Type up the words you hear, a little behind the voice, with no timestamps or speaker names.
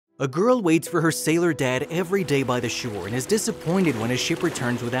A girl waits for her sailor dad every day by the shore and is disappointed when his ship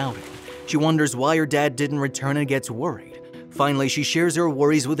returns without him. She wonders why her dad didn't return and gets worried. Finally, she shares her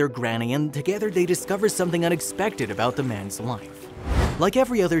worries with her granny, and together they discover something unexpected about the man's life. Like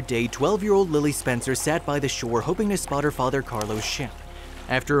every other day, 12-year-old Lily Spencer sat by the shore hoping to spot her father Carlo's ship.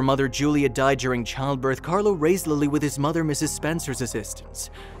 After her mother Julia died during childbirth, Carlo raised Lily with his mother Mrs. Spencer's assistance.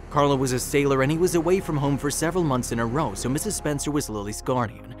 Carlo was a sailor and he was away from home for several months in a row, so Mrs. Spencer was Lily's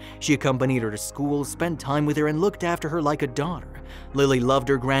guardian. She accompanied her to school, spent time with her, and looked after her like a daughter. Lily loved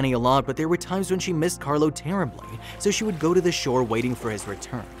her granny a lot, but there were times when she missed Carlo terribly, so she would go to the shore waiting for his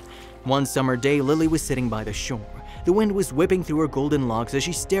return. One summer day, Lily was sitting by the shore. The wind was whipping through her golden locks as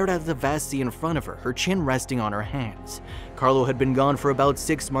she stared out at the vast sea in front of her, her chin resting on her hands. Carlo had been gone for about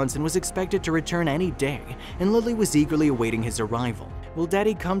 6 months and was expected to return any day, and Lily was eagerly awaiting his arrival. "Will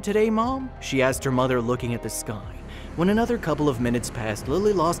Daddy come today, Mom?" she asked her mother, looking at the sky. When another couple of minutes passed,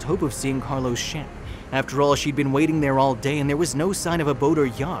 Lily lost hope of seeing Carlo's ship. After all, she'd been waiting there all day and there was no sign of a boat or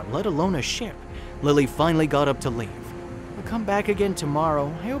yacht, let alone a ship. Lily finally got up to leave. "I'll come back again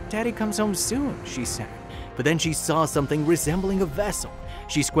tomorrow. I hope Daddy comes home soon," she said. But then she saw something resembling a vessel.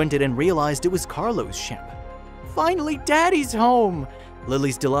 She squinted and realized it was Carlo's ship. "Finally, Daddy's home!"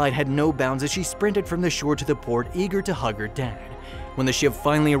 Lily's delight had no bounds as she sprinted from the shore to the port, eager to hug her dad. When the ship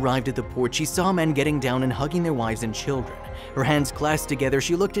finally arrived at the port, she saw men getting down and hugging their wives and children. Her hands clasped together,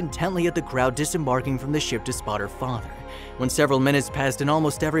 she looked intently at the crowd disembarking from the ship to spot her father. When several minutes passed and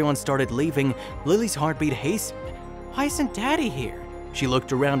almost everyone started leaving, Lily's heartbeat hastened. "Why isn't Daddy here?" She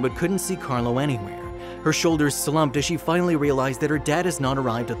looked around but couldn't see Carlo anywhere. Her shoulders slumped as she finally realized that her dad has not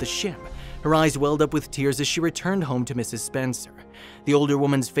arrived at the ship. Her eyes welled up with tears as she returned home to Mrs. Spencer. The older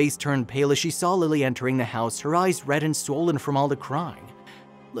woman's face turned pale as she saw Lily entering the house, her eyes red and swollen from all the crying.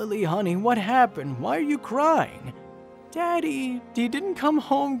 "Lily, honey, what happened? Why are you crying?" "Daddy, he didn't come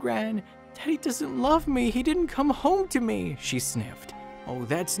home, Gran. Daddy doesn't love me. He didn't come home to me," she sniffed. "Oh,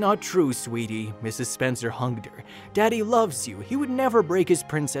 that's not true, sweetie." Mrs. Spencer hugged her. "Daddy loves you. He would never break his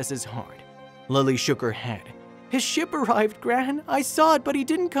princess's heart." Lily shook her head. "His ship arrived, Gran. I saw it, but he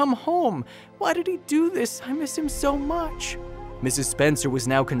didn't come home. Why did he do this? I miss him so much." Mrs. Spencer was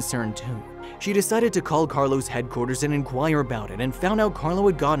now concerned too. She decided to call Carlo's headquarters and inquire about it, and found out Carlo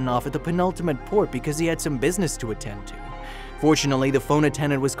had gotten off at the penultimate port because he had some business to attend to. Fortunately, the phone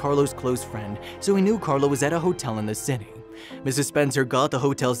attendant was Carlo's close friend, so he knew Carlo was at a hotel in the city. Mrs. Spencer got the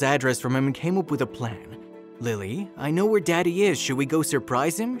hotel's address from him and came up with a plan. "Lily, I know where Daddy is. Should we go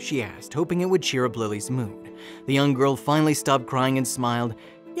surprise him?" she asked, hoping it would cheer up Lily's mood. The young girl finally stopped crying and smiled.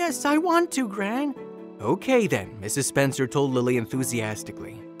 "Yes, I want to, Gran." "Okay then," Mrs. Spencer told Lily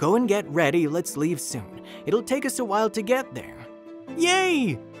enthusiastically. "Go and get ready. Let's leave soon. It'll take us a while to get there."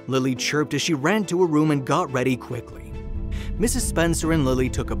 "Yay!" Lily chirped as she ran to her room and got ready quickly. Mrs. Spencer and Lily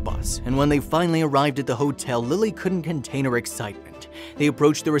took a bus, and when they finally arrived at the hotel, Lily couldn't contain her excitement. They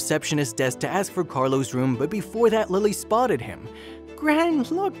approached the receptionist's desk to ask for Carlo's room, but before that, Lily spotted him. "Gran,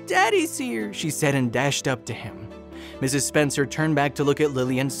 look, Daddy's here," she said and dashed up to him. Mrs. Spencer turned back to look at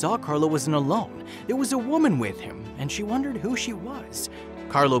Lily and saw Carlo wasn't alone. There was a woman with him, and she wondered who she was.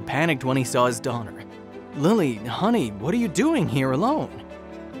 Carlo panicked when he saw his daughter. "Lily, honey, what are you doing here alone?"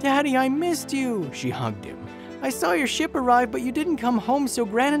 "Daddy, I missed you," she hugged him. "I saw your ship arrive, but you didn't come home, so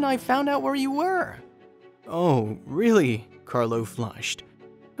Gran and I found out where you were." "Oh, really?" Carlo flushed.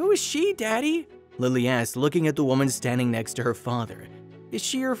 "Who is she, Daddy?" Lily asked, looking at the woman standing next to her father. "Is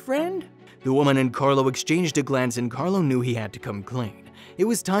she your friend?" The woman and Carlo exchanged a glance, and Carlo knew he had to come clean. It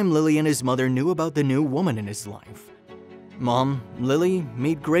was time Lily and his mother knew about the new woman in his life. "Mom, Lily,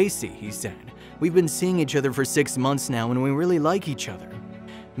 meet Gracie," he said. "We've been seeing each other for 6 months now, and we really like each other."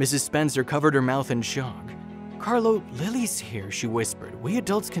 Mrs. Spencer covered her mouth in shock. "Carlo, Lily's here," she whispered. "We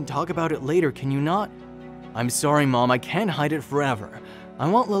adults can talk about it later, can you not?" "I'm sorry, Mom, I can't hide it forever. I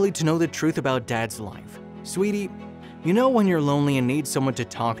want Lily to know the truth about Dad's life. Sweetie, you know when you're lonely and need someone to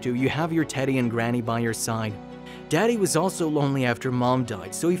talk to, you have your Teddy and Granny by your side. Daddy was also lonely after Mom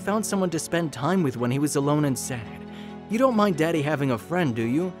died, so he found someone to spend time with when he was alone and sad. You don't mind Daddy having a friend, do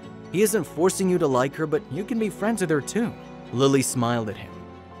you? He isn't forcing you to like her, but you can be friends with her too." Lily smiled at him.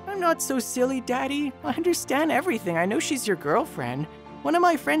 "I'm not so silly, Daddy. I understand everything. I know she's your girlfriend. One of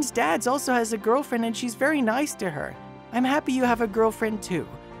my friend's dads also has a girlfriend and she's very nice to her. I'm happy you have a girlfriend too.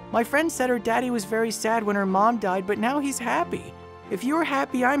 My friend said her daddy was very sad when her mom died, but now he's happy. If you're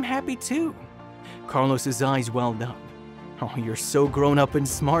happy, I'm happy too." Carlos's eyes welled up. "Oh, you're so grown up and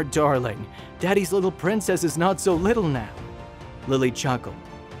smart, darling. Daddy's little princess is not so little now." Lily chuckled.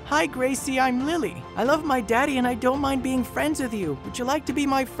 "Hi, Gracie, I'm Lily. I love my daddy and I don't mind being friends with you. Would you like to be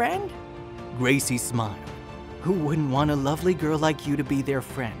my friend?" Gracie smiled. Who wouldn't want a lovely girl like you to be their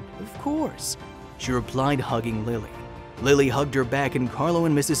friend? Of course, she replied, hugging Lily. Lily hugged her back, and Carlo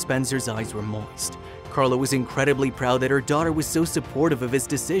and Mrs. Spencer's eyes were moist. Carlo was incredibly proud that her daughter was so supportive of his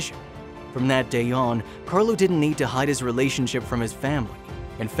decision. From that day on, Carlo didn't need to hide his relationship from his family.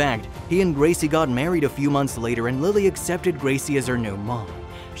 In fact, he and Gracie got married a few months later, and Lily accepted Gracie as her new mom.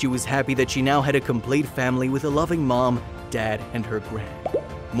 She was happy that she now had a complete family with a loving mom, dad, and her gran.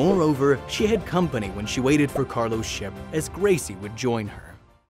 Moreover, she had company when she waited for Carlo's ship, as Gracie would join her.